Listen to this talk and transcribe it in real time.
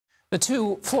The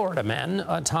two Florida men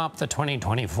atop the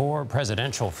 2024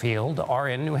 presidential field are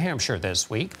in New Hampshire this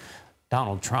week.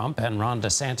 Donald Trump and Ron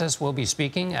DeSantis will be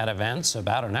speaking at events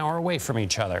about an hour away from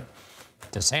each other.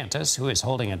 DeSantis, who is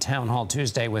holding a town hall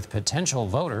Tuesday with potential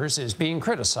voters, is being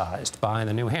criticized by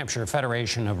the New Hampshire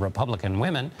Federation of Republican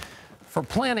Women for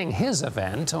planning his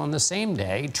event on the same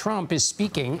day Trump is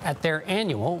speaking at their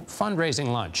annual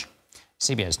fundraising lunch.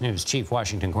 CBS News Chief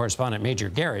Washington correspondent Major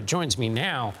Garrett joins me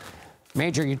now.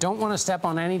 Major, you don't want to step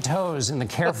on any toes in the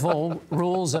careful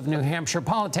rules of New Hampshire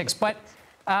politics, but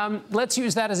let's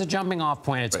use that as a jumping off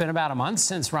point. It's been about a month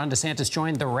since Ron DeSantis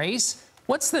joined the race.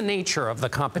 What's the nature of the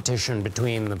competition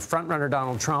between the frontrunner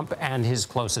Donald Trump and his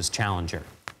closest challenger?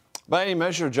 By any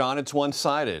measure, John, it's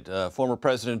one-sided. Former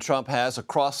President Trump has,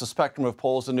 across the spectrum of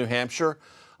polls in New Hampshire,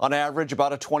 on average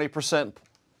about a 20%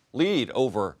 lead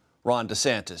over Ron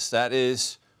DeSantis. That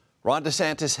is, Ron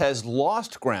DeSantis has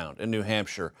lost ground in New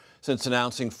Hampshire since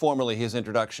announcing formally his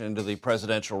introduction into the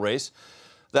presidential race.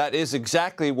 That is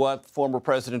exactly what former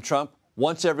President Trump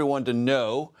wants everyone to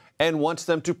know and wants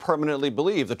them to permanently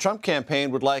believe. The Trump campaign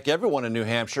would like everyone in New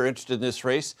Hampshire interested in this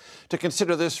race to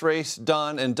consider this race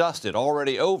done and dusted,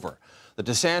 already over. The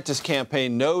DeSantis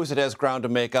campaign knows it has ground to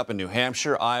make up in New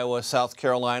Hampshire, Iowa, South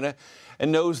Carolina,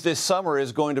 and knows this summer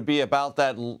is going to be about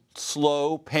that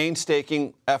slow,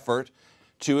 painstaking effort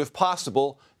to, if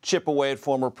possible, chip away at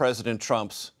former President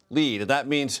Trump's lead. And that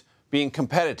means being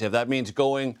competitive. That means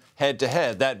going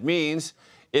head-to-head. That means,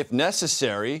 if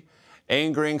necessary,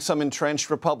 angering some entrenched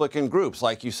Republican groups,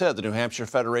 like you said, the New Hampshire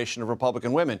Federation of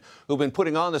Republican Women, who've been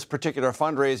putting on this particular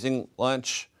fundraising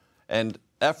lunch and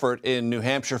effort in New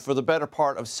Hampshire for the better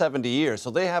part of 70 years.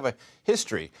 So they have a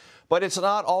history. But it's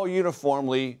not all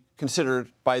uniformly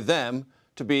considered by them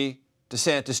to be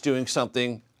DeSantis doing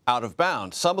something out of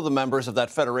bounds. Some of the members of that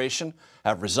federation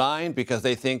have resigned because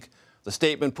they think the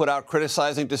statement put out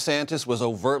criticizing DeSantis was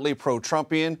overtly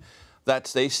pro-Trumpian. That,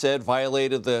 they said,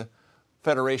 violated the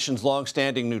Federation's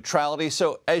longstanding neutrality.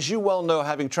 So, as you well know,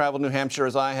 having traveled New Hampshire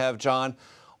as I have, John,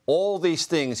 all these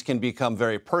things can become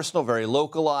very personal, very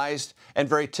localized, and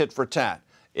very tit for tat.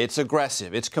 It's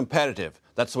aggressive. It's competitive.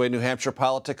 That's the way New Hampshire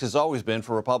politics has always been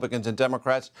for Republicans and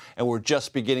Democrats, and we're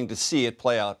just beginning to see it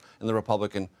play out in the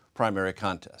Republican primary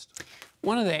contest.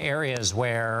 One of the areas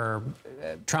where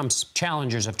Trump's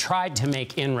challengers have tried to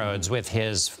make inroads with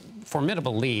his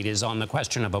formidable lead is on the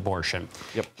question of abortion.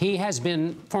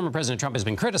 Former President Trump has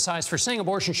been criticized for saying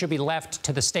abortion should be left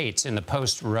to the states in the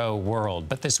post-Roe world.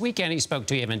 But this weekend he spoke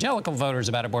to evangelical voters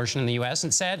about abortion in the U.S.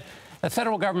 and said the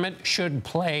federal government should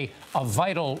play a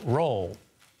vital role.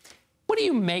 What do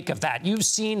you make of that? You've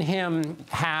seen him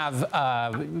have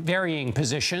varying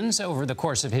positions over the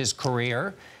course of his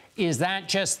career. Is that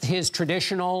just his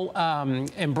traditional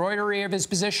embroidery of his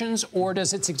positions, or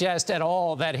does it suggest at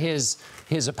all that his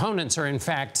opponents are in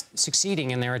fact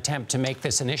succeeding in their attempt to make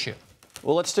this an issue?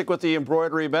 Well, let's stick with the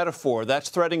embroidery metaphor. That's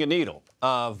threading a needle.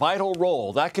 Vital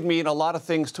role. That could mean a lot of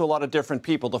things to a lot of different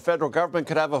people. The federal government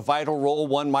could have a vital role,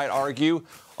 one might argue,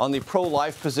 on the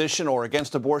pro-life position or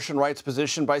against abortion rights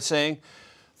position by saying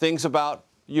things about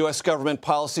U.S. government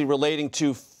policy relating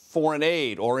to foreign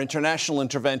aid or international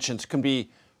interventions can be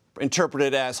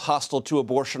interpreted as hostile to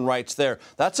abortion rights there.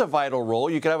 That's a vital role.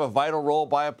 You could have a vital role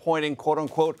by appointing,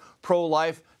 quote-unquote,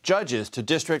 pro-life judges to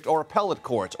district or appellate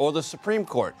courts or the Supreme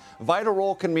Court. Vital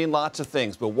role can mean lots of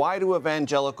things, but why do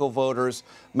evangelical voters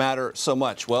matter so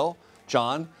much? Well,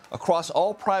 John, across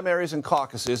all primaries and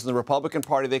caucuses in the Republican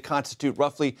Party, they constitute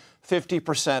roughly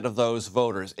 50% of those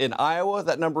voters. In Iowa,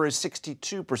 that number is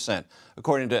 62%,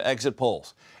 according to exit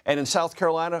polls. And in South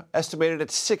Carolina, estimated at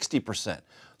 60%.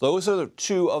 Those are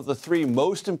two of the three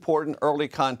most important early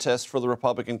contests for the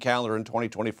Republican calendar in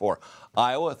 2024.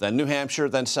 Iowa, then New Hampshire,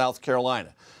 then South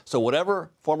Carolina. So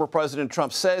whatever former President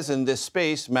Trump says in this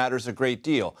space matters a great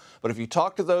deal. But if you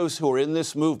talk to those who are in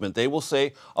this movement, they will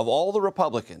say of all the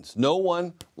Republicans, no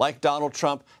one like Donald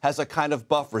Trump has a kind of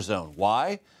buffer zone.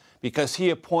 Why? Because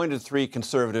he appointed 3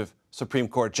 conservative Supreme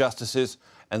Court justices,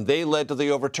 and they led to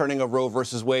the overturning of Roe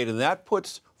versus Wade. And that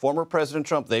puts former President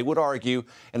Trump, they would argue,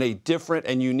 in a different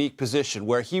and unique position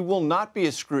where he will not be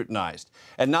as scrutinized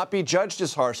and not be judged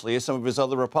as harshly as some of his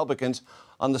other Republicans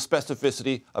on the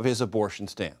specificity of his abortion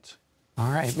stance.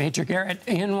 All right, Major Garrett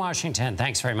in Washington.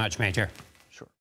 Thanks very much, Major.